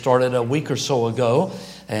Started a week or so ago,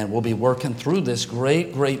 and we'll be working through this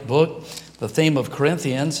great book. The theme of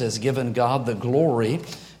Corinthians has given God the glory.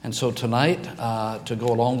 And so tonight, to go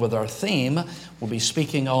along with our theme, we'll be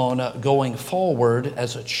speaking on going forward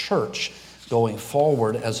as a church. Going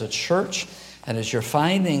forward as a church. And as you're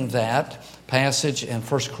finding that passage in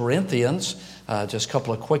 1 Corinthians, just a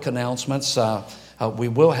couple of quick announcements. We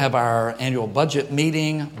will have our annual budget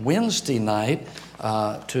meeting Wednesday night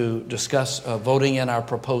to discuss voting in our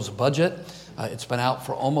proposed budget. It's been out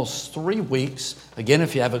for almost 3 weeks. Again,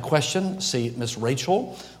 if you have a question, see Miss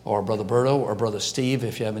Rachel or Brother Berto or Brother Steve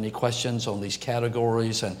if you have any questions on these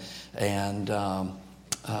categories and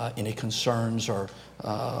any concerns or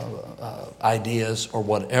ideas or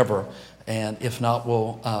whatever. And if not,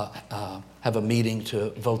 we'll have a meeting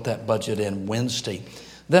to vote that budget in Wednesday.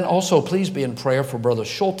 Then also, please be in prayer for Brother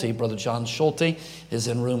Schulte. Brother John Schulte is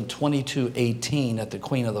in room 2218 at the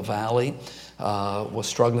Queen of the Valley. Was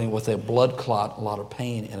struggling with a blood clot, a lot of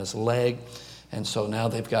pain in his leg. And so now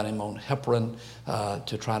they've got him on heparin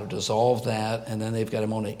to try to dissolve that. And then they've got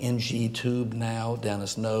him on an NG tube now down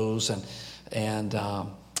his nose. And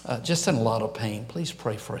just in a lot of pain. Please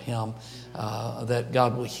pray for him, that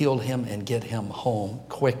God will heal him and get him home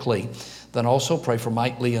quickly. Then also pray for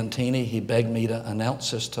Mike Leontini. He begged me to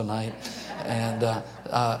announce this tonight. And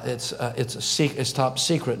it's top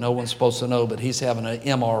secret. No one's supposed to know, but he's having an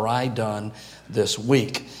MRI done this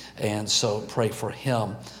week. And so pray for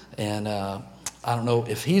him. And I don't know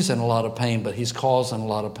if he's in a lot of pain, but he's causing a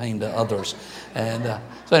lot of pain to others. And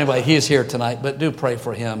so anyway, he's here tonight, but do pray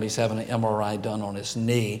for him. He's having an MRI done on his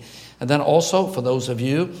knee. And then also, for those of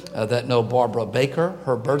you that know Barbara Baker,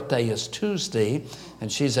 her birthday is Tuesday, and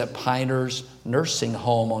she's at Piners Nursing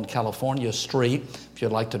Home on California Street. If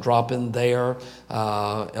you'd like to drop in there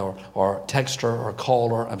or text her or call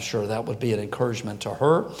her, I'm sure that would be an encouragement to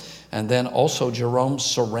her. And then also Jerome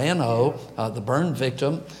Serrano, the burn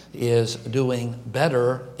victim, is doing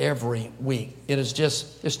better every week. It's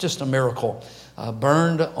just a miracle.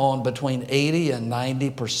 Burned on between 80 and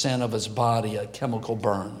 90% of his body, a chemical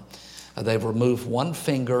burn. They've removed one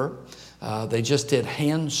finger. They just did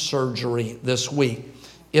hand surgery this week.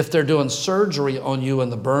 If they're doing surgery on you in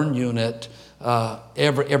the burn unit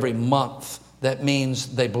every month, that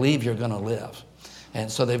means they believe you're going to live. And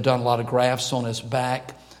so they've done a lot of grafts on his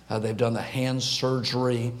back. They've done the hand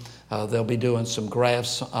surgery. They'll be doing some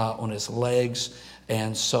grafts on his legs.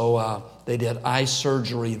 And so they did eye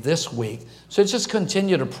surgery this week. So just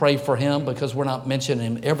continue to pray for him because we're not mentioning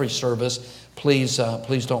him every service. Please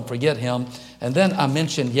don't forget him. And then I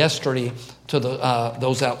mentioned yesterday to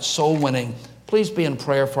those out soul winning, please be in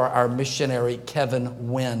prayer for our missionary, Kevin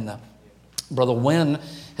Wynn. Brother Wynn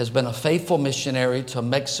has been a faithful missionary to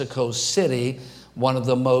Mexico City, one of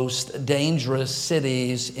the most dangerous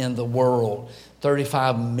cities in the world.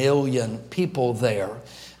 35 million people there.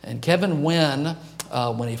 And Kevin Wynn,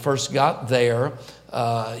 when he first got there,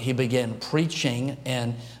 he began preaching,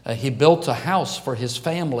 and he built a house for his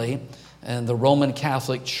family, and the Roman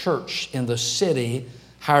Catholic Church in the city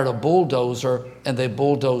hired a bulldozer, and they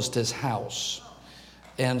bulldozed his house.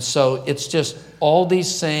 And so it's just all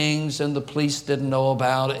these things, and the police didn't know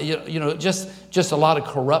about it. Just a lot of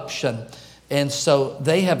corruption. And so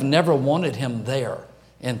they have never wanted him there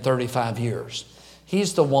in 35 years.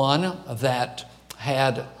 He's the one that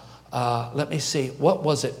had,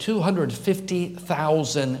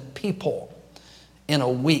 250,000 people in a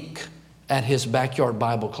week at his backyard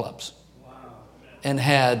Bible clubs. Wow. And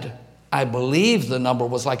had, I believe the number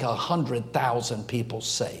was like 100,000 people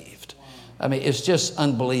saved. Wow. I mean, it's just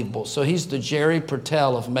unbelievable. So he's the Jerry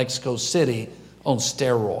Pertel of Mexico City on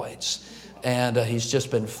steroids. And he's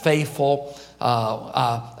just been faithful.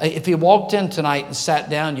 If he walked in tonight and sat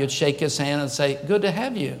down, you'd shake his hand and say, "Good to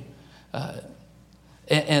have you."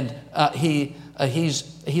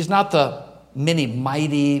 He's not the many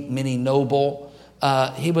mighty, many noble.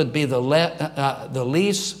 He would be the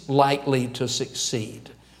least likely to succeed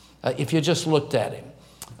if you just looked at him.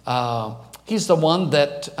 He's the one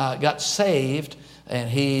that got saved, and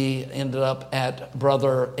he ended up at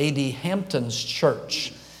Brother A.D. Hampton's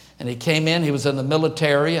church. And he came in, he was in the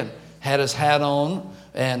military and had his hat on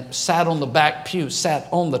and sat on the back pew, sat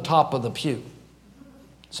on the top of the pew.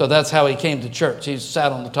 So that's how he came to church. He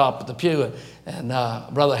sat on the top of the pew, and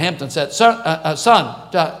Brother Hampton said, son,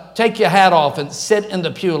 take your hat off and sit in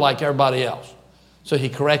the pew like everybody else. So he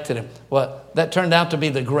corrected him. Well, that turned out to be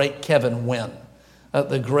the great Kevin Wynn.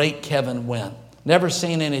 The great Kevin Wynn. Never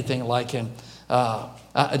seen anything like him.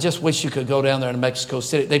 I just wish you could go down there to Mexico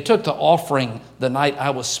City. They took the offering the night I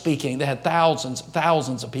was speaking. They had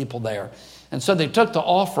thousands of people there. And so they took the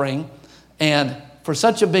offering, and for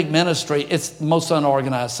such a big ministry, it's the most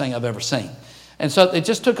unorganized thing I've ever seen. And so they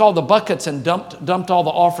just took all the buckets and dumped all the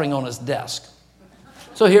offering on his desk.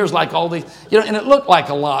 So here's like all these, and it looked like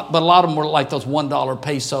a lot, but a lot of them were like those $1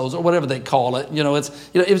 pesos or whatever they call it. It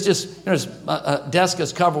was just, his desk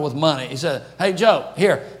is covered with money. He said, "Hey, Joe,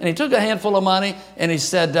 here." And he took a handful of money and he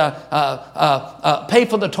said, "Pay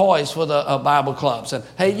for the toys for the Bible clubs. And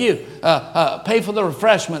hey, you, pay for the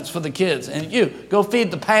refreshments for the kids. And you, go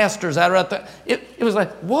feed the pastors out right there." It was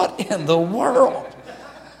like, what in the world?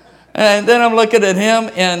 And then I'm looking at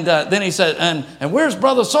him, and then he said, and where's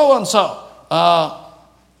brother so-and-so?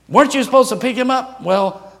 Weren't you supposed to pick him up?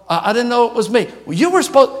 Well, I didn't know it was me. Well, you were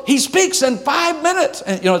supposed, he speaks in 5 minutes.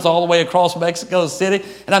 And, it's all the way across Mexico City.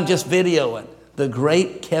 And I'm just videoing the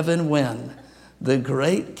great Kevin Wynn. The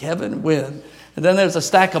great Kevin Wynn. And then there's a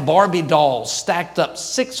stack of Barbie dolls stacked up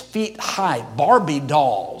 6 feet high. Barbie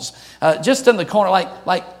dolls. Just in the corner,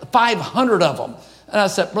 like 500 of them. And I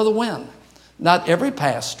said, "Brother Wynn, not every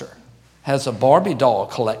pastor has a Barbie doll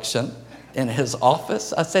collection in his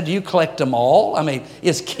office." I said, "Do you collect them all? I mean,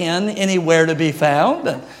 is Ken anywhere to be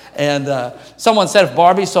found?" And someone said, "If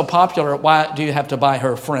Barbie's so popular, why do you have to buy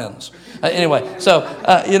her friends?" Anyway, so,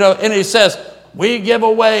 and he says, "We give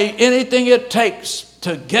away anything it takes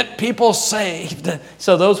to get people saved."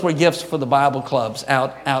 So those were gifts for the Bible clubs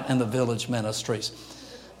out in the village ministries.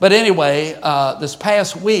 But anyway, this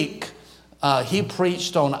past week, he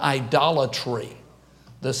preached on idolatry,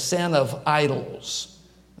 the sin of idols,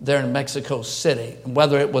 there in Mexico City.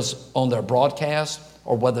 Whether it was on their broadcast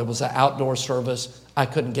or whether it was an outdoor service, I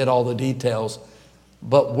couldn't get all the details.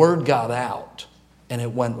 But word got out and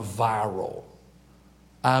it went viral.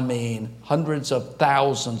 I mean, hundreds of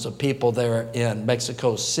thousands of people there in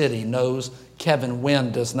Mexico City knows Kevin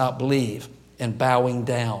Wynn does not believe in bowing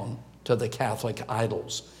down to the Catholic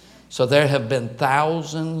idols. So there have been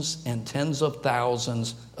thousands and tens of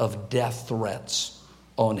thousands of death threats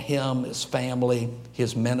on him, his family,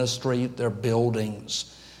 his ministry, their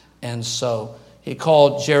buildings. And so he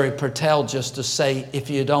called Jerry Pertel just to say, "If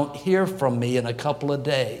you don't hear from me in a couple of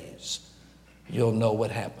days, you'll know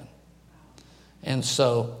what happened." And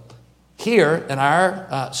so here in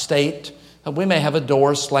our state, we may have a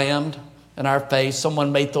door slammed in our face.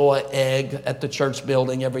 Someone may throw an egg at the church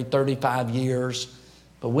building every 35 years.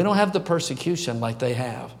 But we don't have the persecution like they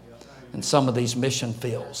have in some of these mission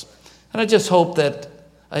fields. And I just hope that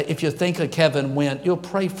if you think of Kevin Wynn, you'll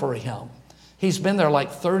pray for him. He's been there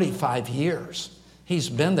like 35 years. He's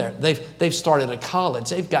been there. They've started a college.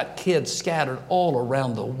 They've got kids scattered all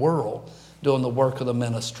around the world doing the work of the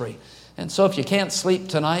ministry. And so if you can't sleep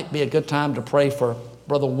tonight, be a good time to pray for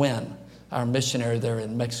Brother Wynn, our missionary there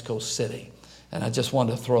in Mexico City. And I just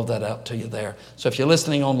wanted to throw that out to you there. So if you're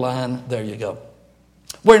listening online, there you go.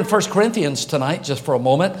 We're in 1 Corinthians tonight, just for a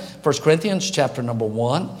moment. 1 Corinthians chapter number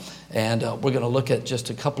 1. And we're going to look at just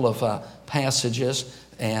a couple of passages.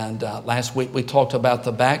 And last week we talked about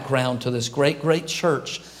the background to this great, great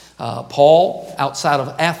church. Paul, outside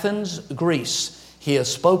of Athens, Greece. He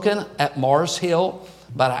has spoken at Mars Hill,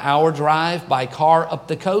 about an hour drive by car up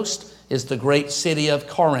the coast, is the great city of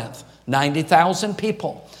Corinth. 90,000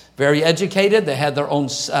 people. Very educated. They had their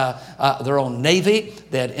own navy.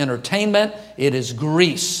 They had entertainment. It is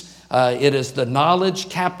Greece. It is the knowledge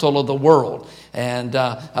capital of the world. And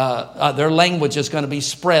their language is going to be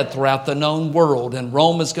spread throughout the known world. And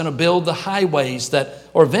Rome is going to build the highways that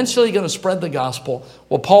are eventually going to spread the gospel.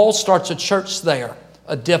 Well, Paul starts a church there,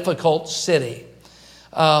 a difficult city.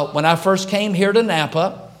 When I first came here to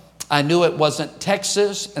Napa, I knew it wasn't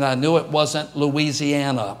Texas and I knew it wasn't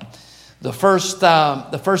Louisiana. The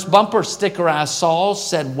first bumper sticker I saw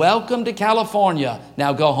said, "Welcome to California.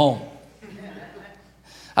 Now go home."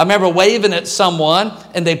 I remember waving at someone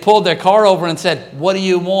and they pulled their car over and said, "What do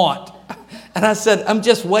you want?" And I said, "I'm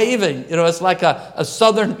just waving." It's like a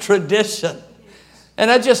Southern tradition.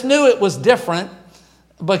 And I just knew it was different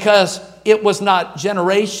because it was not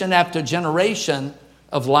generation after generation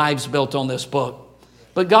of lives built on this book.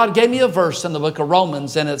 But God gave me a verse in the book of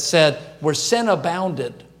Romans and it said, "Where sin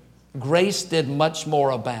abounded, grace did much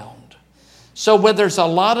more abound." So where there's a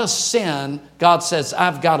lot of sin, God says,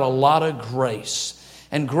 I've got a lot of grace.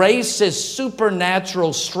 And grace is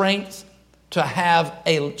supernatural strength to have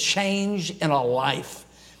a change in a life.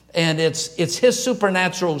 And it's His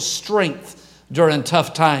supernatural strength during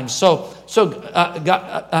tough times. So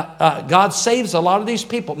God saves a lot of these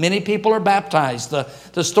people. Many people are baptized.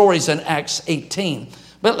 The story's in Acts 18.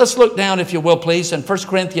 But let's look down, if you will, please, in 1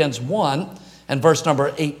 Corinthians 1 and verse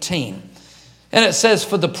number 18. And it says,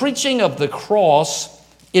 "For the preaching of the cross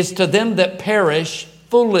is to them that perish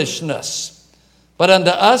foolishness, But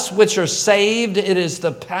unto us which are saved, it is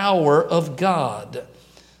the power of God.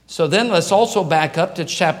 So then let's also back up to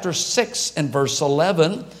chapter 6 and verse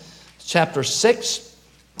 11. Chapter 6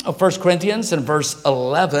 of 1 Corinthians and verse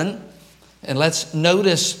 11. And let's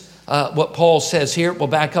notice what Paul says here. We'll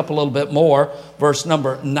back up a little bit more. Verse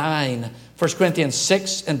number 9. 1 Corinthians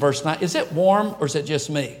 6 and verse 9. Is it warm or is it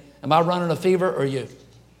just me? Am I running a fever or you?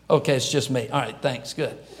 Okay, it's just me. All right, thanks.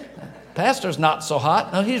 Good. Pastor's not so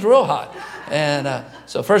hot. No, he's real hot. And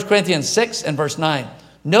so 1 Corinthians 6 and verse 9.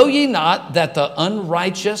 Know ye not that the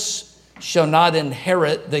unrighteous shall not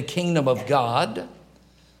inherit the kingdom of God?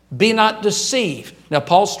 Be not deceived. Now,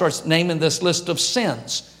 Paul starts naming this list of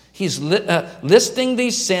sins. He's listing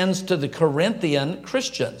these sins to the Corinthian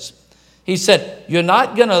Christians. He said, you're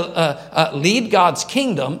not going to lead God's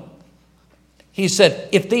kingdom. He said,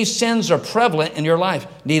 if these sins are prevalent in your life,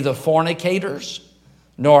 neither fornicators,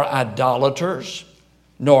 nor idolaters,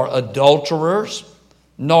 nor adulterers,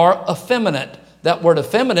 nor effeminate. That word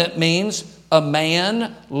effeminate means a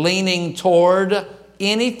man leaning toward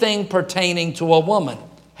anything pertaining to a woman.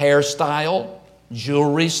 Hairstyle,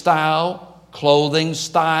 jewelry style, clothing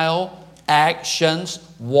style, actions,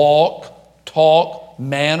 walk, talk,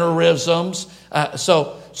 mannerisms.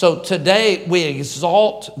 So today we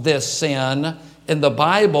exalt this sin. In the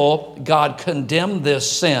Bible, God condemned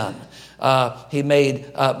this sin. He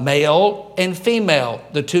made male and female,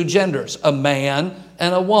 the two genders, a man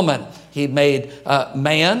and a woman. He made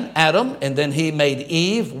man, Adam, and then he made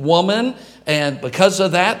Eve, woman. And because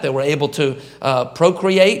of that, they were able to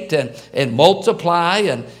procreate and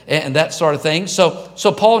multiply and that sort of thing.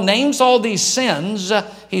 So Paul names all these sins.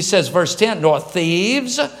 He says, verse 10, nor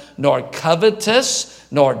thieves, nor covetous,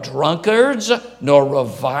 nor drunkards, nor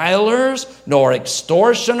revilers, nor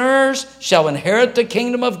extortioners shall inherit the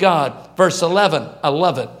kingdom of God. Verse 11, I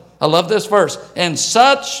love it. I love this verse. And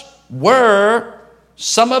such were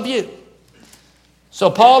some of you.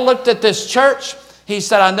 So Paul looked at this church. He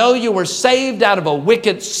said, I know you were saved out of a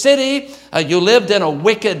wicked city. You lived in a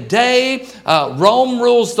wicked day. Rome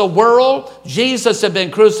rules the world. Jesus had been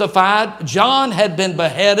crucified. John had been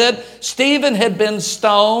beheaded. Stephen had been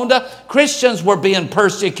stoned. Christians were being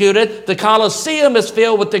persecuted. The Colosseum is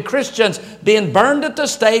filled with the Christians being burned at the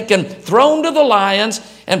stake and thrown to the lions.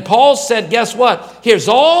 And Paul said, guess what? Here's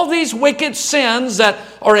all these wicked sins that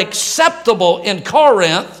are acceptable in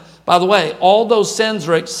Corinth. By the way, all those sins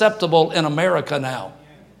are acceptable in America now.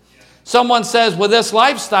 Someone says, well, this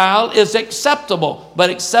lifestyle is acceptable,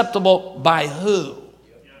 but acceptable by who?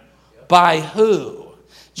 By who?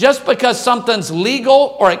 Just because something's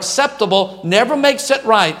legal or acceptable never makes it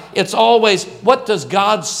right. It's always, what does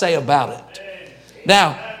God say about it?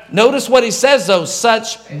 Now, notice what he says, though,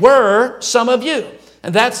 such were some of you.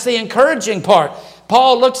 And that's the encouraging part.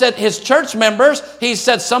 Paul looks at his church members. He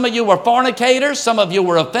said some of you were fornicators. Some of you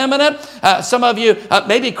were effeminate. Some of you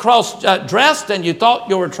maybe cross-dressed and you thought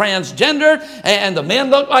you were transgendered. And the men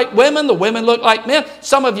looked like women. The women looked like men.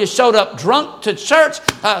 Some of you showed up drunk to church.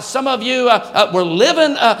 Some of you were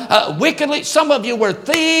living wickedly. Some of you were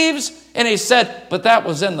thieves. And he said, but that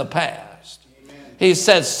was in the past. Amen. He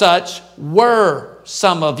said, such were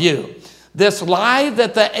some of you. This lie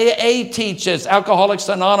that the AA teaches, Alcoholics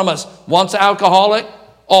Anonymous, once alcoholic,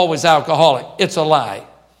 always alcoholic. It's a lie.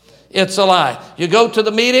 It's a lie. You go to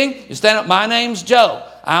the meeting, you stand up, my name's Joe.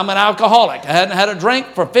 I'm an alcoholic. I hadn't had a drink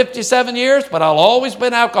for 57 years, but I'll always be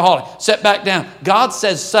an alcoholic. Sit back down. God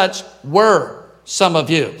says such were some of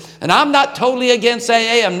you. And I'm not totally against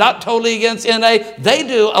AA. I'm not totally against NA. They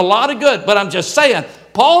do a lot of good, but I'm just saying,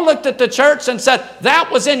 Paul looked at the church and said, that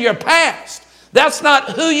was in your past. That's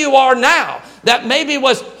not who you are now. That maybe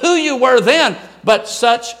was who you were then, but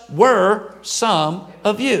such were some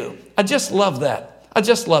of you. I just love that. I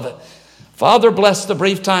just love it. Father, bless the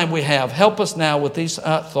brief time we have. Help us now with these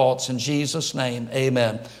thoughts in Jesus' name.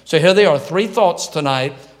 Amen. So here they are, 3 thoughts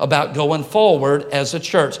tonight about going forward as a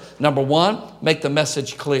church. Number 1, make the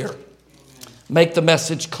message clear. Make the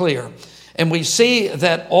message clear. And we see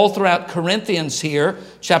that all throughout Corinthians here,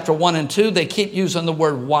 chapter 1 and 2, they keep using the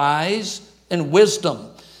word wise and wisdom,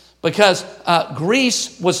 because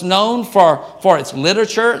Greece was known for its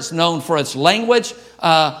literature. It's known for its language.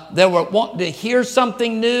 They were wanting to hear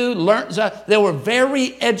something new, learn. They were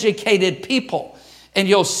very educated people. And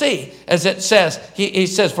you'll see, as it says, he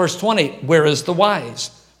says, verse 20, where is the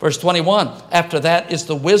wise? Verse 21, after that is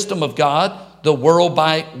the wisdom of God, the world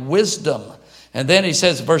by wisdom. And then he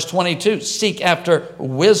says, verse 22, seek after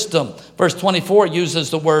wisdom. Verse 24 uses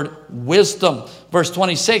the word wisdom. Verse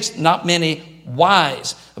 26, not many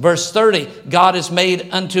wise. Verse 30, God has made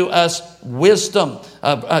unto us wisdom.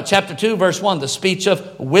 Chapter 2, verse 1, the speech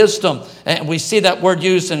of wisdom. And we see that word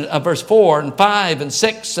used in verse 4 and 5 and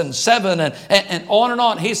 6 and 7 and on and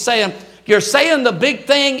on. He's saying, you're saying the big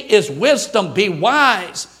thing is wisdom, be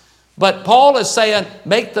wise. But Paul is saying,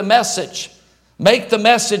 make the message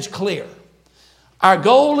clear. Our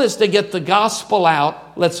goal is to get the gospel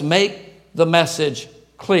out. Let's make the message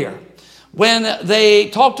clear. When they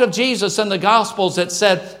talked of Jesus in the Gospels, it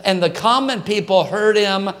said, and the common people heard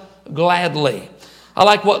him gladly. I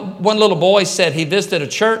like what one little boy said. He visited a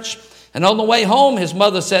church, and on the way home, his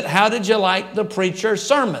mother said, how did you like the preacher's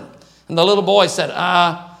sermon? And the little boy said,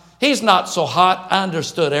 he's not so hot. I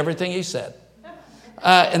understood everything he said.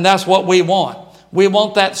 And that's what we want. We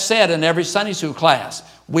want that said in every Sunday school class.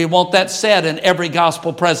 We want that said in every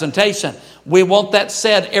gospel presentation. We want that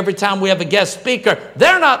said every time we have a guest speaker.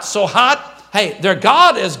 They're not so hot. Hey, their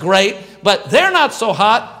God is great, but they're not so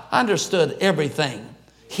hot. I understood everything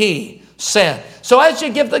he said. So as you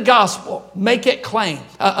give the gospel, make it plain.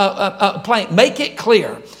 Make it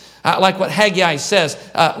clear. Like what Haggai says,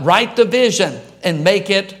 write the vision and make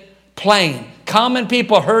it plain. Common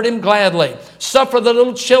people heard him gladly. Suffer the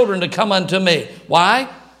little children to come unto me. Why?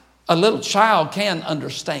 A little child can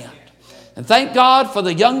understand. And thank God for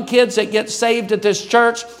the young kids that get saved at this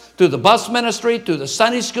church through the bus ministry, through the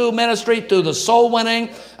Sunday school ministry, through the soul winning.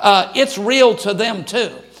 It's real to them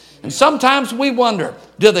too. And sometimes we wonder,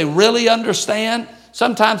 do they really understand?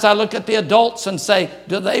 Sometimes I look at the adults and say,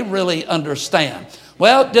 do they really understand?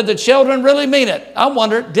 Well, did the children really mean it? I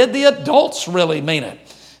wonder, did the adults really mean it?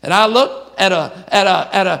 And I look at a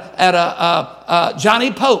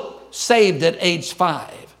Johnny Pope, saved at age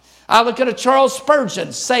 5. I look at a Charles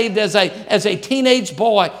Spurgeon, saved as a teenage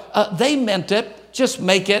boy. They meant it. Just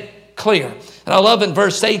make it clear. And I love in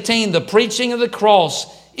verse 18, the preaching of the cross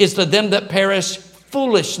is to them that perish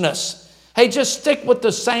foolishness. Hey, just stick with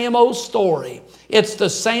the same old story. It's the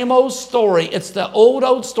same old story. It's the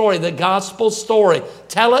old story, the gospel story.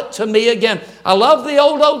 Tell it to me again. I love the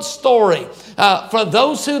old story. For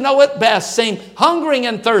those who know it best, seem hungering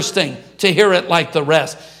and thirsting to hear it like the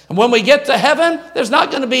rest. And when we get to heaven, there's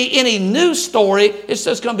not going to be any new story. It's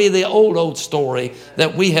just going to be the old story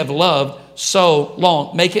that we have loved so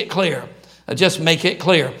long. Make it clear. Just make it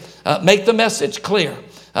clear. Make the message clear.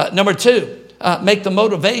 Number 2, make the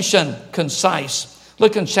motivation concise.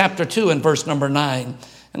 Look in chapter 2 and verse number 9.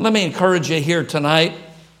 And let me encourage you here tonight.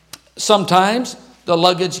 Sometimes the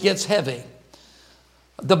luggage gets heavy.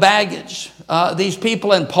 The baggage. These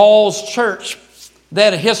people in Paul's church, they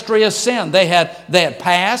had a history of sin. They had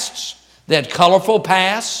pasts. They had colorful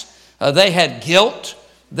pasts. They had guilt.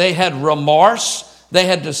 They had remorse. They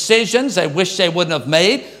had decisions they wish they wouldn't have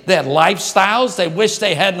made. They had lifestyles they wish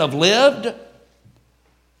they hadn't have lived.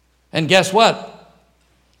 And guess what?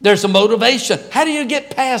 There's a motivation. How do you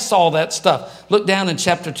get past all that stuff? Look down in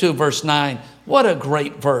chapter 2, verse 9. What a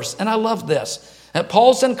great verse. And I love this. And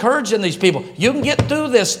Paul's encouraging these people. You can get through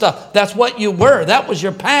this stuff. That's what you were. That was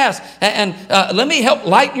your past. And let me help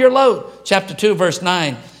lighten your load. Chapter 2, verse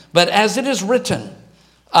 9. But as it is written,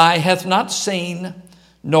 eye hath not seen,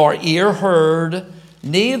 nor ear heard,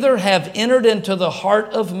 neither have entered into the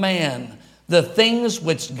heart of man the things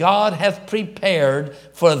which God hath prepared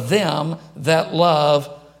for them that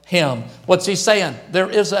love him. What's he saying? There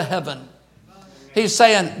is a heaven. He's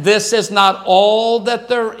saying this is not all that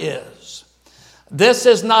there is. This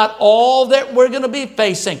is not all that we're going to be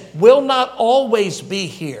facing. We'll not always be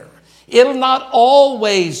here. It'll not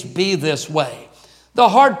always be this way. The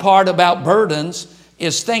hard part about burdens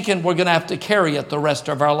is thinking we're going to have to carry it the rest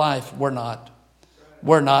of our life. We're not.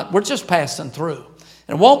 We're just passing through.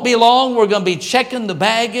 And it won't be long. We're going to be checking the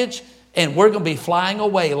baggage and we're going to be flying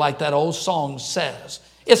away like that old song says.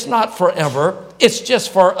 It's not forever. It's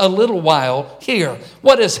just for a little while here.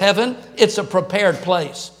 What is heaven? It's a prepared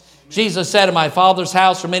place. Jesus said, in my Father's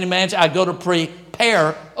house are many mansions. I go to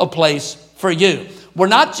prepare a place for you. We're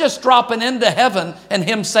not just dropping into heaven and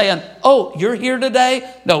him saying, oh, you're here today?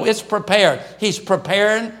 No, it's prepared. He's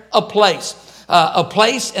preparing a place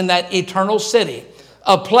in that eternal city,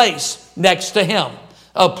 a place next to him,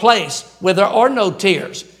 a place where there are no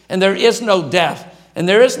tears and there is no death. And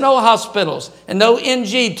there is no hospitals and no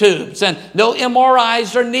NG tubes and no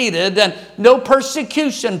MRIs are needed and no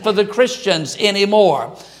persecution for the Christians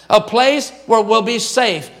anymore. A place where we'll be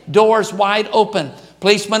safe, doors wide open.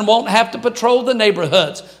 Policemen won't have to patrol the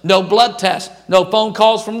neighborhoods. No blood tests, no phone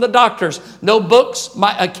calls from the doctors, no books,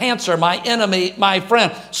 cancer, my enemy, my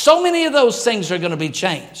friend. So many of those things are going to be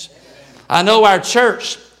changed. I know our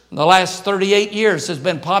church in the last 38 years has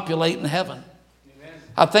been populating heaven.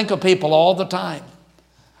 I think of people all the time.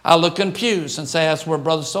 I look in pews and say, that's where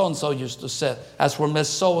Brother so-and-so used to sit. That's where Miss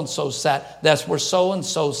so-and-so sat. That's where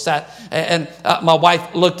so-and-so sat. And my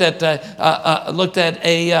wife looked at a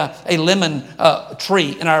lemon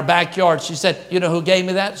tree in our backyard. She said, you know who gave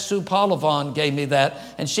me that? Sue Polavon gave me that.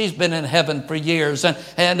 And she's been in heaven for years.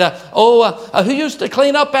 Who used to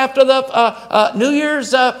clean up after the New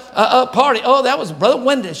Year's party? Oh, that was Brother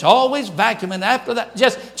Windish, always vacuuming after that.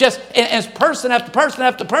 Just as person after person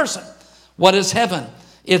after person. What is heaven?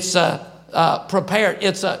 It's prepared.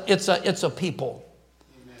 It's a people.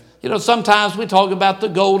 Amen. You know, sometimes we talk about the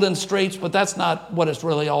golden streets, but that's not what it's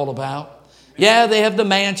really all about. Yeah, they have the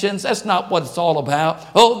mansions. That's not what it's all about.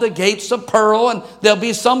 Oh, the gates of pearl, and there'll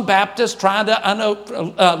be some Baptist trying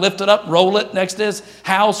to, lift it up, roll it next to his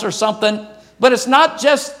house or something. But it's not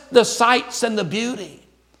just the sights and the beauty.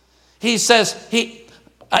 He says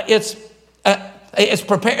it's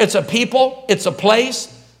prepared. It's a people. It's a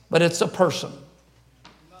place, but it's a person.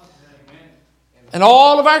 And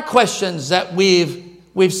all of our questions that we've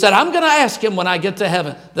said, I'm going to ask him when I get to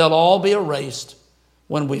heaven, they'll all be erased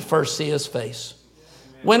when we first see his face.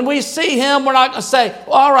 Amen. When we see him, we're not going to say,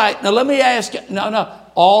 well, all right, now let me ask you. No,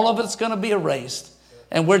 all of it's going to be erased.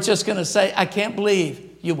 And we're just going to say, I can't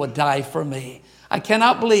believe you would die for me. I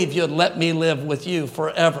cannot believe you'd let me live with you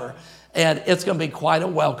forever. And it's going to be quite a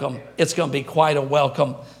welcome. It's going to be quite a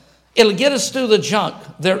welcome. It'll get us through the junk.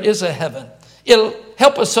 There is a heaven. It'll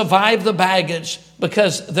help us survive the baggage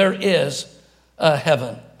because there is a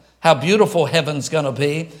heaven. How beautiful heaven's going to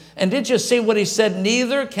be. And did you see what he said?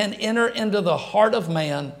 Neither can enter into the heart of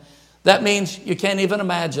man. That means you can't even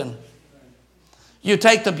imagine. You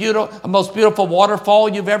take the most beautiful waterfall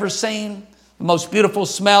you've ever seen, the most beautiful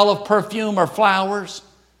smell of perfume or flowers.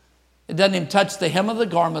 It doesn't even touch the hem of the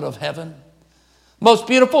garment of heaven. Most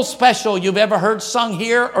beautiful special you've ever heard sung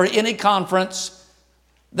here or any conference.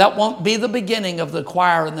 That won't be the beginning of the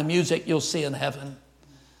choir and the music you'll see in heaven.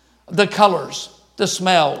 The colors, the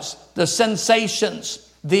smells, the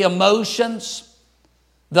sensations, the emotions,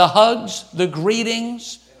 the hugs, the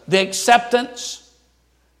greetings, the acceptance.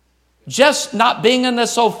 Just not being in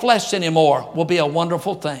this old flesh anymore will be a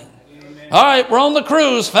wonderful thing. Amen. All right, we're on the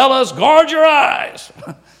cruise, fellas. Guard your eyes.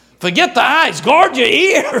 Forget the eyes. Guard your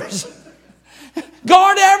ears.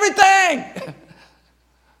 Guard everything.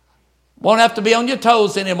 Won't have to be on your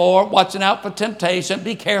toes anymore, watching out for temptation.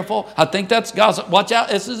 Be careful. I think that's gossip. Watch out.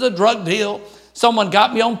 This is a drug deal. Someone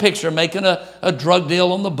got me on picture making a drug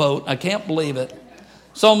deal on the boat. I can't believe it.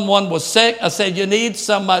 Someone was sick. I said, you need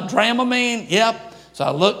some Dramamine? Yep. So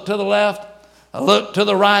I looked to the left. I looked to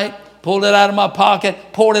the right. Pulled it out of my pocket.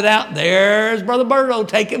 Poured it out. There's Brother Berto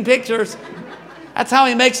taking pictures. That's how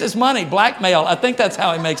he makes his money. Blackmail. I think that's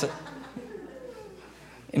how he makes it.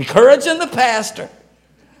 Encouraging the pastor.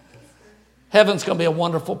 Heaven's going to be a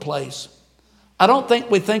wonderful place. I don't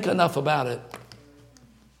think we think enough about it.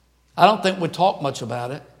 I don't think we talk much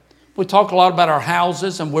about it. We talk a lot about our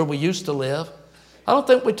houses and where we used to live. I don't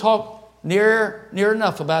think we talk near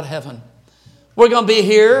enough about heaven. We're going to be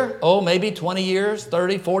here, maybe 20 years,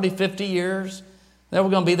 30, 40, 50 years. Then we're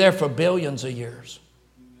going to be there for billions of years.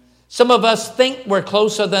 Some of us think we're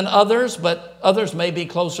closer than others, but others may be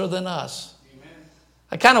closer than us.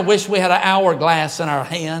 I kind of wish we had an hourglass in our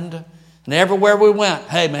hand. And everywhere we went,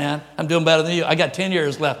 hey man, I'm doing better than you. I got 10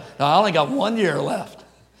 years left. No, I only got 1 year left.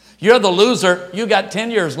 You're the loser. You got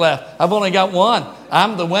 10 years left. I've only got one.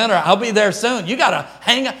 I'm the winner. I'll be there soon. You got to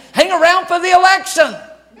hang around for the election.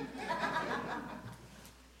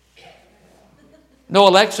 No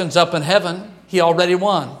elections up in heaven. He already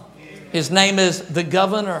won. His name is the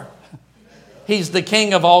governor. He's the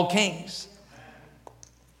king of all kings.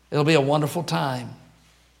 It'll be a wonderful time.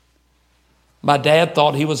 My dad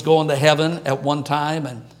thought he was going to heaven at one time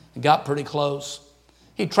and got pretty close.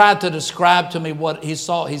 He tried to describe to me what he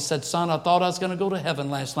saw. He said, son, I thought I was going to go to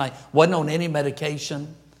heaven last night. Wasn't on any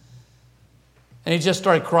medication. And he just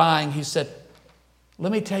started crying. He said,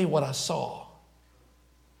 let me tell you what I saw.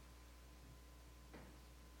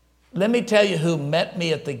 Let me tell you who met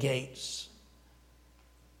me at the gates.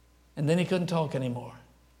 And then he couldn't talk anymore.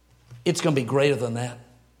 It's going to be greater than that.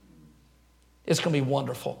 It's going to be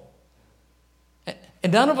wonderful.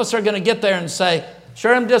 And none of us are going to get there and say,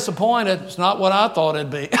 sure, I'm disappointed. It's not what I thought it'd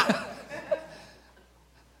be.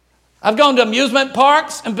 I've gone to amusement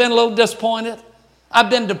parks and been a little disappointed. I've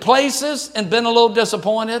been to places and been a little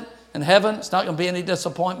disappointed. In heaven, it's not going to be any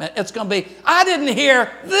disappointment. It's going to be, I didn't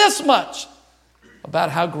hear this much about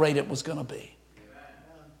how great it was going to be.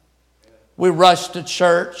 We rush to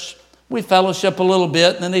church. We fellowship a little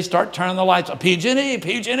bit, and then they start turning the lights on. PG&E,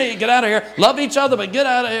 get out of here. Love each other, but get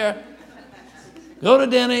out of here. Go to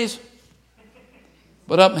Denny's.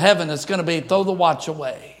 But up in heaven, it's going to be throw the watch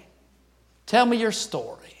away. Tell me your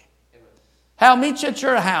story. I'll meet you at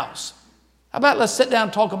your house. How about let's sit down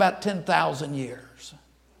and talk about 10,000 years.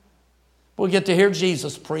 We'll get to hear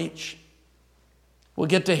Jesus preach. We'll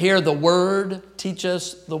get to hear the Word teach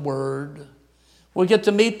us the Word. We'll get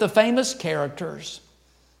to meet the famous characters.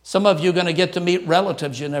 Some of you are going to get to meet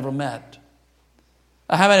relatives you never met.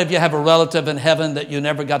 How many of you have a relative in heaven that you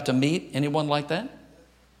never got to meet? Anyone like that?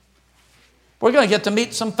 We're going to get to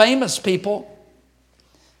meet some famous people.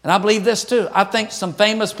 And I believe this too. I think some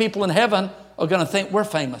famous people in heaven are going to think we're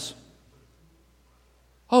famous.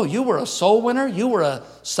 Oh, you were a soul winner? You were a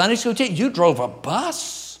Sunday school teacher? You drove a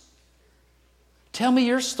bus? Tell me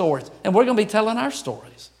your stories. And we're going to be telling our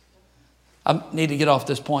stories. I need to get off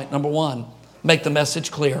this point. Number one, make the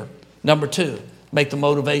message clear. Number two, make the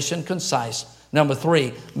motivation concise. Number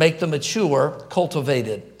three, make the mature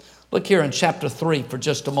cultivated. Look here in chapter 3 for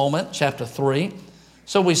just a moment. Chapter 3.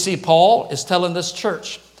 So we see Paul is telling this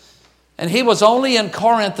church. And he was only in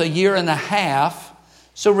Corinth a year and a half.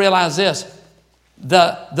 So realize this.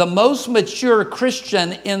 The most mature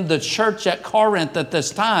Christian in the church at Corinth at this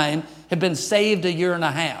time had been saved a year and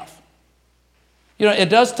a half. You know, it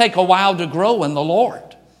does take a while to grow in the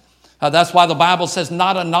Lord. That's why the Bible says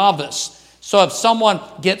not a novice. So if someone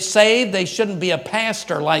gets saved, they shouldn't be a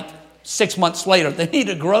pastor like 6 months later. They need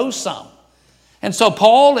to grow some. And so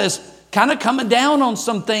Paul is kind of coming down on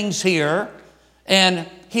some things here, and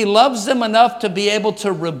he loves them enough to be able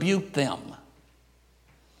to rebuke them.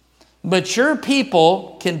 Mature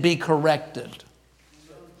people can be corrected.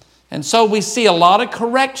 And so we see a lot of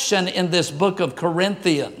correction in this book of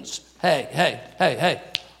Corinthians. Hey,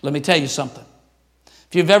 let me tell you something.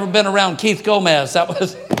 If you've ever been around Keith Gomez,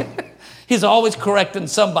 he's always correcting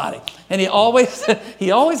somebody. And he always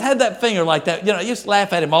had that finger like that. You know, I used to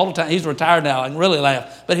laugh at him all the time. He's retired now. I can really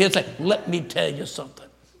laugh. But he'd say, let me tell you something.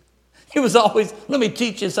 He was always, let me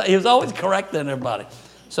teach you something. He was always correcting everybody.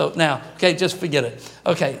 So now, okay, just forget it.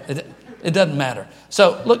 Okay, it doesn't matter.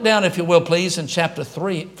 So look down, if you will, please, in chapter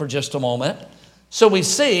 3 for just a moment. So we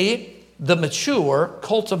see the mature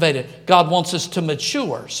cultivated. God wants us to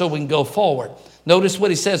mature so we can go forward. Notice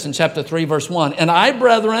what he says in chapter 3, verse 1. And I,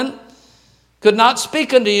 brethren, could not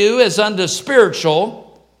speak unto you as unto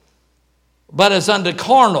spiritual, but as unto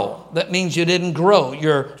carnal. That means you didn't grow.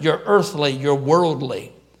 You're earthly, you're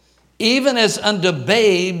worldly. Even as unto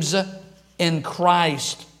babes in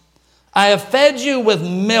Christ. I have fed you with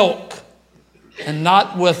milk and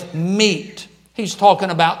not with meat. He's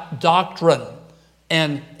talking about doctrine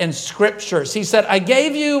and scriptures. He said, I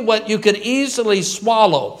gave you what you could easily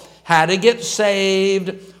swallow. How to get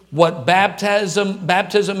saved, what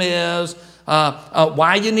baptism is,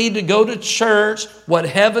 why you need to go to church, what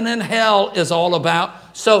heaven and hell is all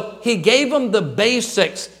about. So he gave them the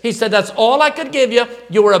basics. He said, that's all I could give you.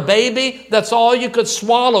 You were a baby. That's all you could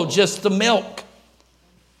swallow, just the milk.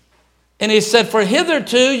 And he said, for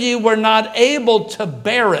hitherto you were not able to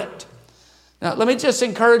bear it. Now, let me just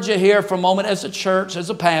encourage you here for a moment as a church, as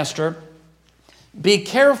a pastor. Be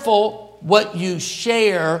careful what you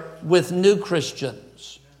share with new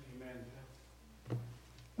Christians.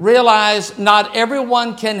 Realize not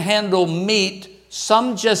everyone can handle meat.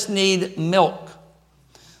 Some just need milk.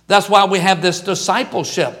 That's why we have this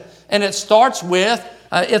discipleship. And it starts with,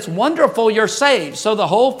 it's wonderful you're saved. So the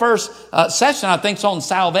whole first session, I think, is on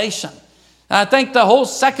salvation. And I think the whole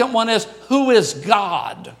second one is, who is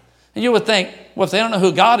God? And you would think, well, if they don't know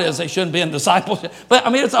who God is, they shouldn't be in discipleship. But I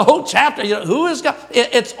mean, it's a whole chapter. You know, who is God?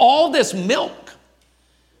 It's all this milk.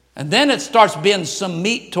 And then it starts being some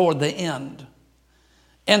meat toward the end.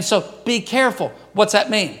 And so be careful. What's that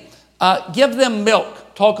mean? Give them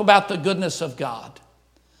milk. Talk about the goodness of God.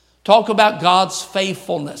 Talk about God's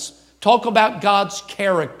faithfulness. Talk about God's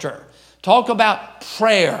character. Talk about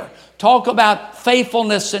prayer. Talk about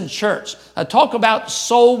faithfulness in church. Talk about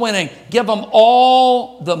soul winning. Give them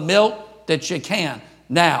all the milk that you can.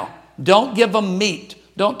 Now, don't give them meat.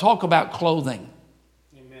 Don't talk about clothing.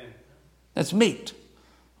 Amen. That's meat.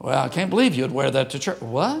 Well, I can't believe you'd wear that to church.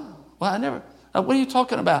 What? Well, I never. What are you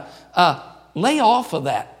talking about? Lay off of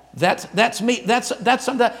that. That's meat. That's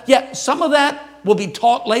some of that. Yeah, some of that will be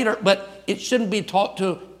taught later, but it shouldn't be taught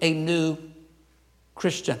to a new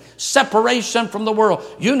Christian. Separation from the world.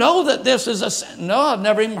 You know that this is a sin. No, I've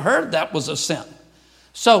never even heard that was a sin.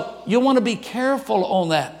 So you want to be careful on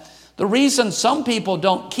that. The reason some people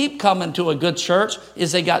don't keep coming to a good church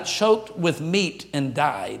is they got choked with meat and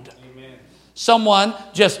died. Amen. Someone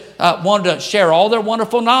just wanted to share all their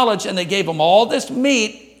wonderful knowledge and they gave them all this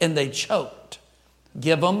meat and they choked.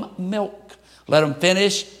 Give them milk. Let them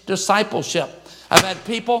finish discipleship. I've had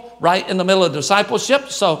people right in the middle of discipleship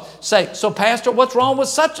say, so Pastor, what's wrong with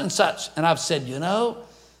such and such? And I've said,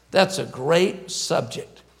 that's a great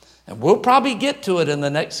subject. And we'll probably get to it in the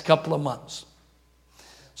next couple of months.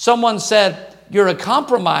 Someone said, you're a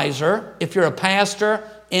compromiser if you're a pastor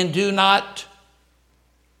and do not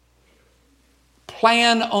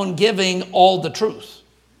plan on giving all the truth.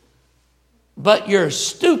 But you're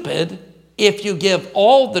stupid if you give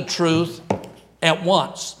all the truth at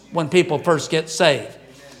once when people first get saved.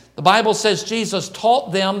 The Bible says Jesus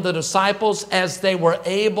taught them, the disciples, as they were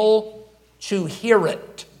able to hear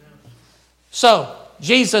it. So,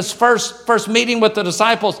 Jesus' first meeting with the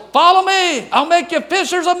disciples, follow me, I'll make you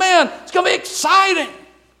fishers of men. It's going to be exciting.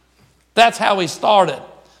 That's how he started.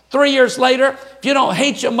 3 years later, if you don't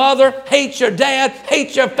hate your mother, hate your dad,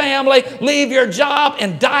 hate your family, leave your job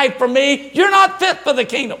and die for me, you're not fit for the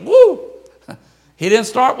kingdom. Woo! He didn't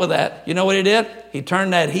start with that. You know what he did? He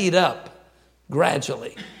turned that heat up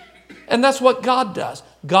gradually. And that's what God does.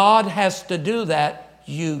 God has to do that.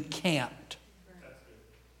 You can't.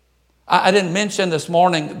 I didn't mention this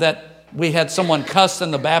morning that we had someone cuss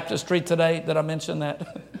in the baptistry today. Did I mention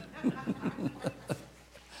that?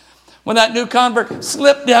 When that new convert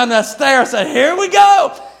slipped down the stairs, I said, here we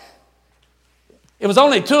go. It was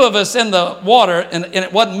only 2 of us in the water, and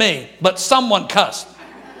it wasn't me, but someone cussed.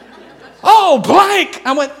 Oh, blank.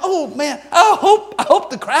 I went, oh, man, I hope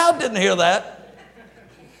the crowd didn't hear that.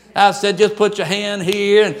 I said, just put your hand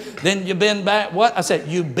here, and then you bend back. What? I said,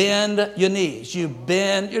 you bend your knees. You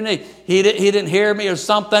bend your knees. He didn't hear me or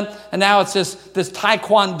something, and now it's this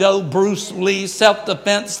Taekwondo Bruce Lee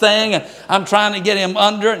self-defense thing, and I'm trying to get him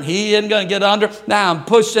under, and he isn't going to get under. Now I'm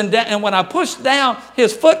pushing down, and when I pushed down,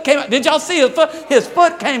 his foot came out. Did y'all see his foot? His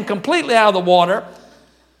foot came completely out of the water.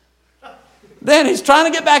 Then he's trying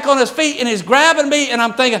to get back on his feet, and he's grabbing me, and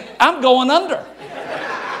I'm thinking, I'm going under.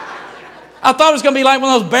 I thought it was going to be like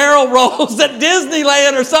one of those barrel rolls at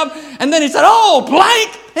Disneyland or something. And then he said, oh,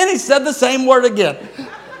 blank. And he said the same word again.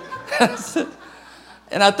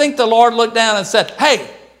 And I think the Lord looked down and said, hey,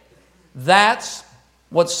 that's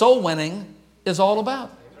what soul winning is all about.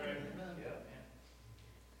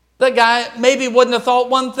 The guy maybe wouldn't have thought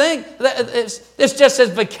one thing. It's just his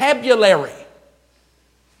vocabulary.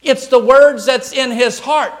 It's the words that's in his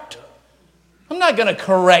heart. I'm not going to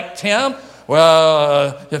correct him.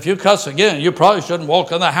 Well, if you cuss again, you probably shouldn't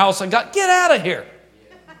walk in the house of God. Get out of here.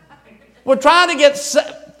 We're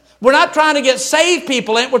not trying to get saved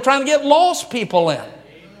people in. We're trying to get lost people in.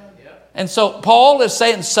 And so Paul is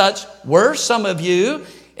saying such were some of you.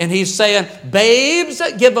 And he's saying, babes,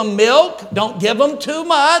 give them milk. Don't give them too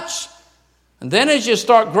much. And then as you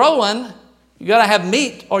start growing, you got to have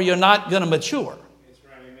meat or you're not going to mature.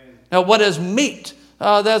 Now, what is meat?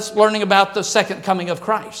 That's learning about the second coming of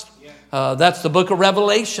Christ. That's the book of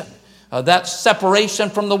Revelation. That's separation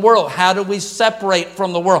from the world. How do we separate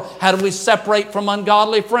from the world? How do we separate from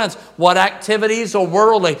ungodly friends? What activities are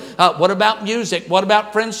worldly? What about music? What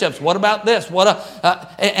about friendships? What about this?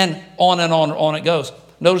 And on it goes.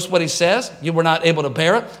 Notice what he says. You were not able to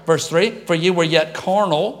bear it. Verse 3, for you were yet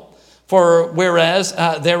carnal. For whereas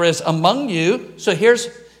there is among you. So here's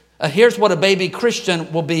what a baby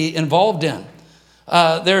Christian will be involved in.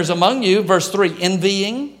 There's among you, verse 3,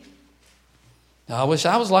 envying. I wish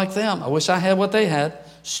I was like them. I wish I had what they had.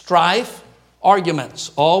 Strife,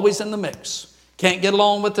 arguments, always in the mix. Can't get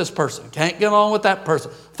along with this person. Can't get along with that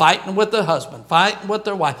person. Fighting with the husband. Fighting with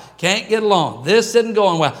their wife. Can't get along. This isn't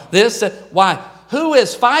going well. Why? Who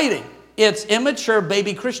is fighting? It's immature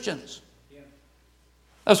baby Christians.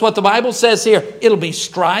 That's what the Bible says here. It'll be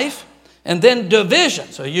strife. And then division.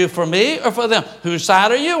 So you for me or for them? Whose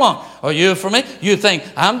side are you on? Are you for me? You think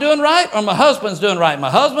I'm doing right or my husband's doing right?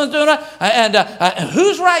 My husband's doing right. And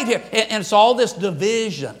who's right here? And it's all this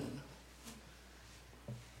division.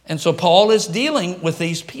 And so Paul is dealing with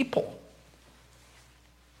these people.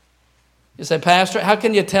 You say, Pastor, how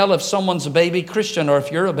can you tell if someone's a baby Christian or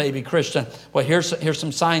if you're a baby Christian? Well, here's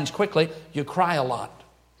some signs quickly. You cry a lot.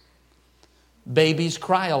 Babies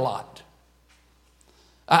cry a lot.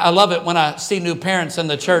 I love it when I see new parents in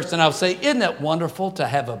the church and I'll say, isn't it wonderful to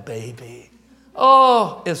have a baby?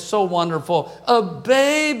 Oh, it's so wonderful. A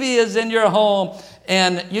baby is in your home.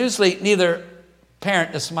 And usually neither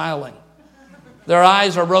parent is smiling. Their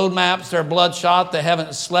eyes are road maps. They're bloodshot. They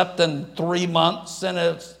haven't slept in 3 months. And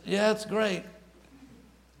it's great.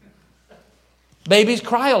 Babies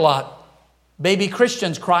cry a lot. Baby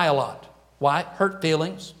Christians cry a lot. Why? Hurt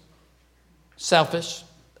feelings. Selfish.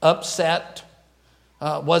 Upset.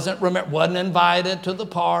 Wasn't invited to the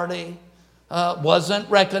party, wasn't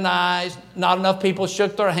recognized. Not enough people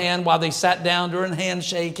shook their hand while they sat down during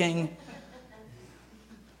handshaking.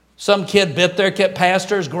 Some kid bit their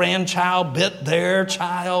pastor's grandchild, bit their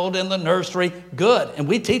child in the nursery. Good. And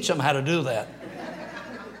we teach them how to do that.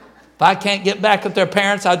 If I can't get back at their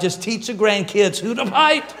parents, I'll just teach the grandkids who to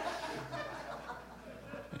bite.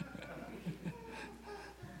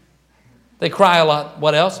 They cry a lot.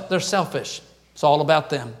 What else? They're selfish. It's all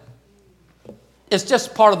about them. It's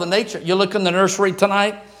just part of the nature. You look in the nursery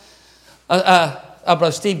tonight.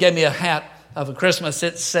 Brother Steve gave me a hat for Christmas.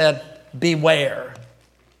 It said, "Beware,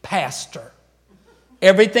 pastor."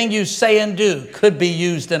 Everything you say and do could be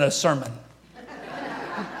used in a sermon.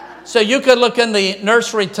 So you could look in the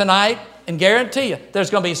nursery tonight and guarantee you there's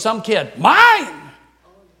going to be some kid, "Mine!"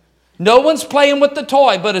 No one's playing with the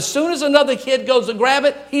toy, but as soon as another kid goes to grab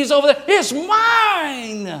it, he's over there, "It's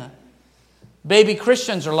mine!" Baby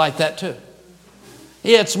Christians are like that too.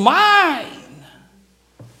 It's mine.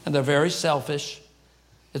 And they're very selfish.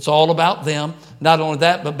 It's all about them. Not only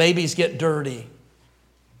that, but babies get dirty.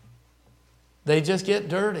 They just get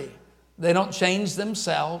dirty. They don't change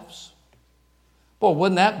themselves. Boy,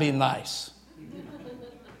 wouldn't that be nice?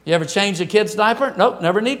 You ever change a kid's diaper? Nope,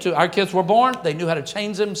 never need to. Our kids were born. They knew how to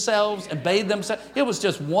change themselves and bathe themselves. It was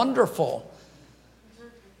just wonderful.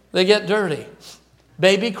 They get dirty.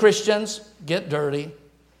 Baby Christians get dirty.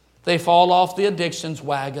 They fall off the addictions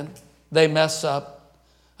wagon. They mess up.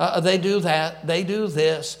 They do that. They do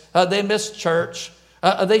this. They miss church.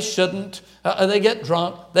 They shouldn't. They get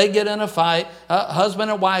drunk. They get in a fight. Husband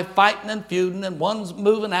and wife fighting and feuding, and one's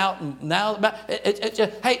moving out. And now,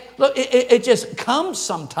 hey, look, it just comes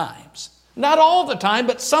sometimes. Not all the time,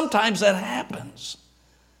 but sometimes that happens.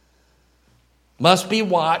 Must be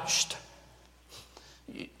watched.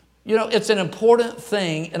 You know, it's an important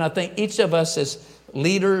thing, and I think each of us as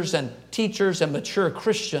leaders and teachers and mature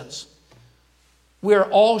Christians, we're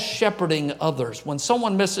all shepherding others. When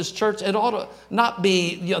someone misses church, it ought to not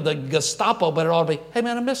be the Gestapo, but it ought to be, "Hey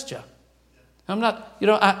man, I missed you. I'm not,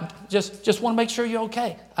 I just want to make sure you're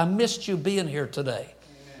okay. I missed you being here today."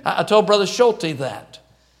 I told Brother Schulte that.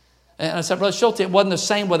 And I said, "Brother Schulte, it wasn't the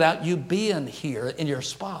same without you being here in your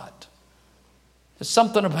spot. There's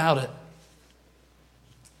something about it."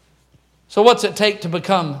 So what's it take to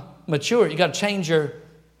become mature? You got to change your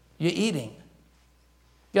eating.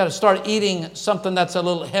 You got to start eating something that's a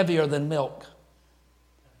little heavier than milk.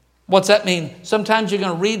 What's that mean? Sometimes you're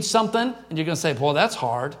going to read something and you're going to say, "Boy, that's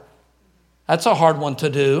hard. That's a hard one to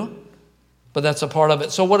do." But that's a part of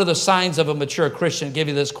it. So what are the signs of a mature Christian? I'll give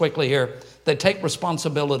you this quickly here. They take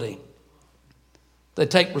responsibility. They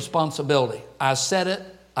take responsibility. I said it.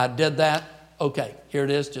 I did that. Okay, here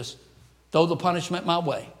it is. Just throw the punishment my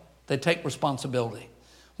way. They take responsibility.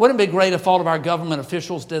 Wouldn't it be great if all of our government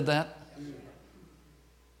officials did that?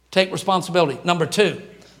 Take responsibility. Number 2,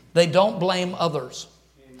 they don't blame others.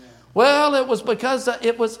 Amen. Well, it was because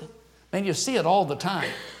man, you see it all the time.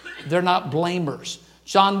 They're not blamers.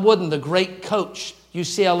 John Wooden, the great coach,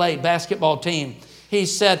 UCLA basketball team, he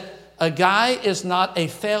said, "A guy is not a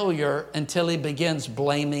failure until he begins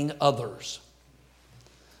blaming others."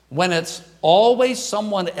 When it's always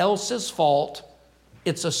someone else's fault,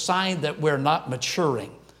 it's a sign that we're not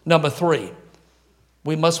maturing. Number 3,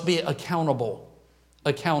 we must be accountable.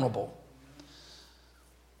 Accountable.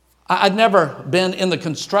 I'd never been in the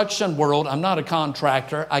construction world. I'm not a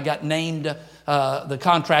contractor. I got named the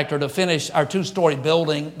contractor to finish our 2-story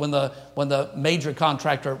building when the major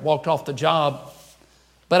contractor walked off the job.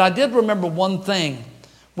 But I did remember one thing.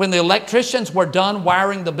 When the electricians were done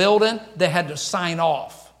wiring the building, they had to sign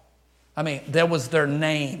off. I mean, there was their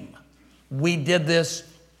name. We did this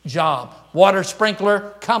job. Water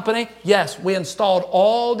sprinkler company, yes, we installed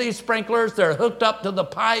all these sprinklers. They're hooked up to the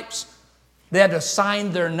pipes. They had to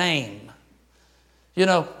sign their name. You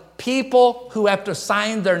know, people who have to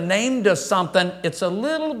sign their name to something, it's a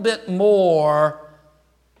little bit more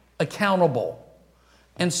accountable.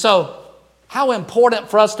 And so, how important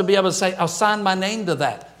for us to be able to say, "I'll sign my name to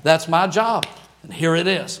that. That's my job. And here it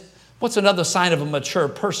is." What's another sign of a mature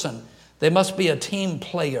person? They must be a team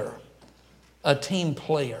player. A team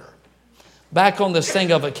player. Back on this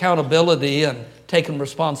thing of accountability and taking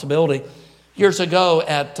responsibility. Years ago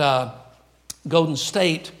at Golden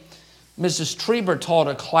State, Mrs. Trieber taught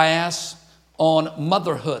a class on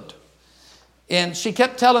motherhood. And she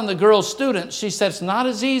kept telling the girl students, she said, "It's not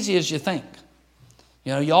as easy as you think.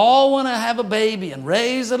 You know, you all want to have a baby and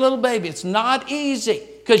raise a little baby. It's not easy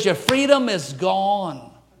because your freedom is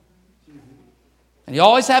gone. And you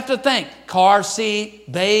always have to think, car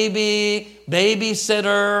seat, baby,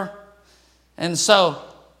 babysitter." And so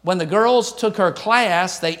when the girls took her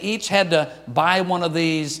class, they each had to buy one of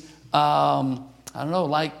these,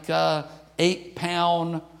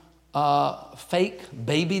 8-pound fake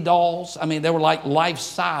baby dolls. I mean, they were like life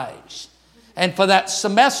size. And for that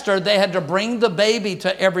semester, they had to bring the baby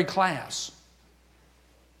to every class.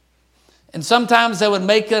 And sometimes they would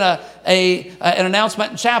make an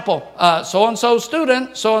announcement in chapel. So-and-so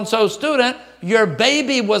student, your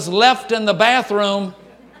baby was left in the bathroom.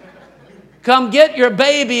 Come get your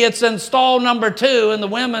baby. It's in stall number 2 in the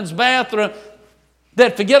women's bathroom.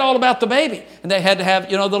 They'd forget all about the baby. And they had to have,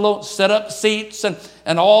 the little set-up seats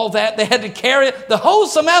and all that. They had to carry it. The whole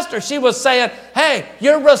semester she was saying, hey,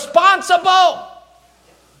 you're responsible.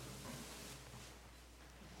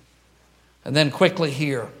 And then quickly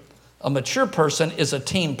here, a mature person is a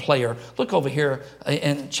team player. Look over here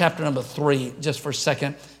in chapter number 3, just for a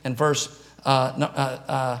second, in verse,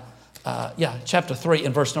 chapter 3,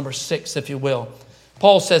 in verse number 6, if you will.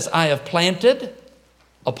 Paul says, I have planted,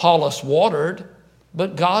 Apollos watered,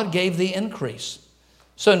 but God gave the increase.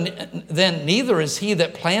 So then neither is he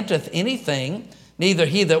that planteth anything, neither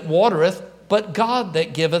he that watereth, but God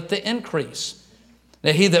that giveth the increase.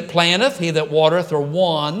 Now he that planteth, he that watereth are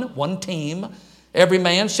one team. Every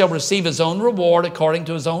man shall receive his own reward according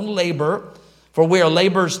to his own labor. For we are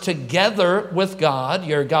laborers together with God.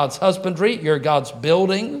 You're God's husbandry, you're God's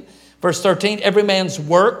building. Verse 13, every man's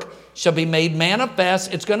work shall be made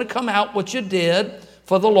manifest. It's going to come out what you did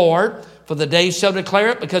for the Lord. For the day shall declare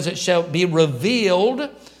it, because it shall be revealed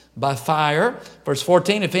by fire. Verse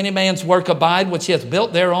 14, if any man's work abide, which he hath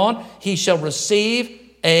built thereon, he shall receive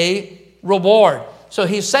a reward. So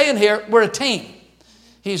he's saying here, we're a team.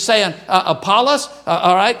 He's saying, Apollos,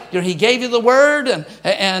 all right, he gave you the word, and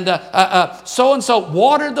so-and-so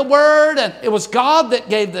watered the word, and it was God that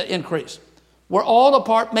gave the increase. We're all a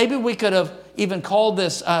part. Maybe we could have even called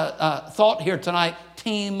this thought here tonight,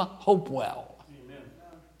 Team Hopewell. Amen.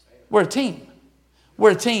 We're a team.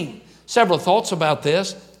 We're a team. Several thoughts about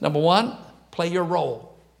this. Number one, play your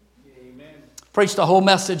role. Amen. Preached a whole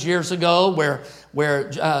message years ago where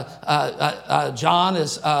John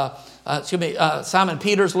is... Simon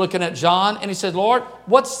Peter's looking at John, and he said, Lord,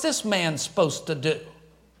 what's this man supposed to do?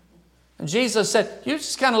 And Jesus said, you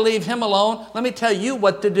just kind of leave him alone. Let me tell you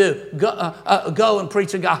what to do. Go and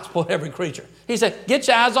preach the gospel to every creature. He said, get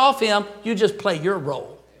your eyes off him. You just play your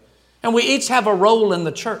role. And we each have a role in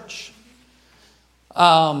the church.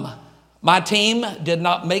 My team did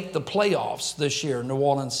not make the playoffs this year, New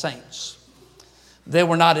Orleans Saints. They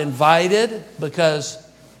were not invited because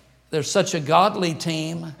they're such a godly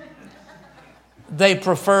team. They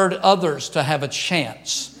preferred others to have a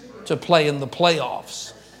chance to play in the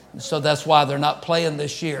playoffs. And so that's why they're not playing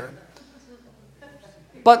this year.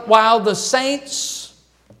 But while the Saints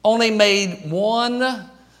only made one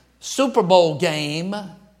Super Bowl game,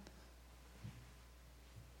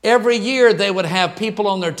 every year they would have people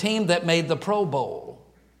on their team that made the Pro Bowl.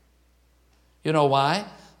 You know why?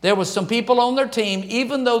 There was some people on their team,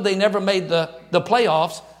 even though they never made the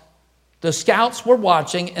playoffs, the scouts were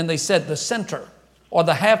watching and they said the center or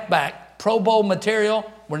the halfback, Pro Bowl material,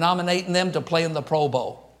 we're nominating them to play in the Pro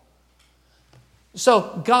Bowl.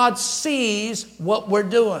 So God sees what we're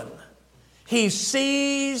doing. He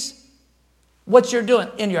sees what you're doing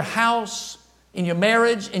in your house, in your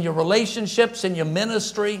marriage, in your relationships, in your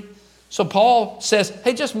ministry. So Paul says,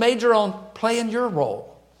 hey, just major on playing your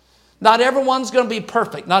role. Not everyone's going to be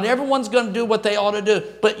perfect. Not everyone's going to do what they ought to do.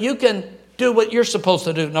 But you can do what you're supposed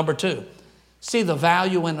to do. Number two, see the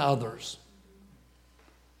value in others.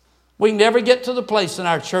 We can never get to the place in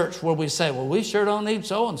our church where we say, well, we sure don't need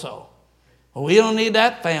so-and-so. Well, we don't need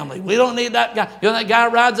that family. We don't need that guy. That guy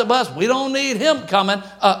rides a bus. We don't need him coming.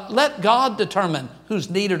 Let God determine who's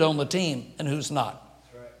needed on the team and who's not.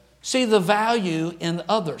 Right. See the value in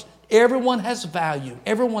others. Everyone has value.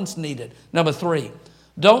 Everyone's needed. Number three,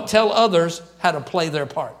 don't tell others how to play their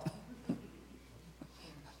part.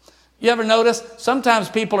 You ever notice sometimes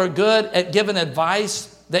people are good at giving advice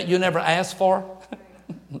that you never asked for?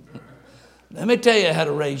 Let me tell you how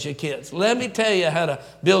to raise your kids. Let me tell you how to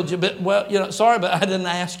build your business. Well, sorry, but I didn't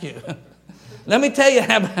ask you. Let me tell you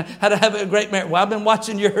how to have a great marriage. Well, I've been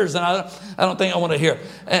watching yours, and I don't think I want to hear.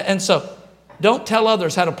 And so don't tell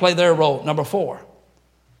others how to play their role. Number four,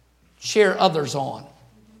 cheer others on.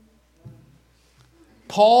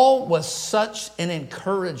 Paul was such an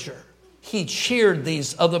encourager. He cheered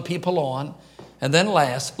these other people on. And then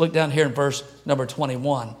last, look down here in verse number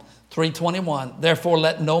 21. 3:21, therefore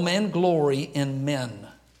let no man glory in men.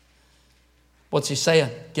 What's he saying?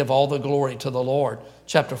 Give all the glory to the Lord.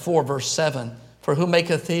 Chapter 4, verse 7, for who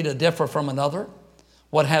maketh thee to differ from another?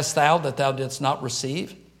 What hast thou that thou didst not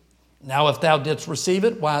receive? Now if thou didst receive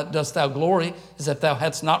it, why dost thou glory as if thou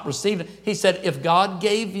hadst not received it? He said, if God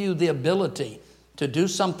gave you the ability to do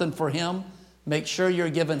something for him, Make sure you're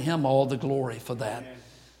giving him all the glory for that.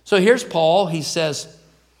 So here's Paul. He says,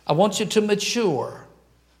 I want you to mature.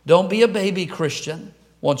 Don't be a baby Christian.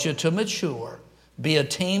 I want you to mature. Be a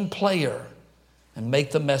team player and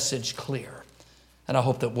make the message clear. And I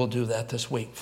hope that we'll do that this week.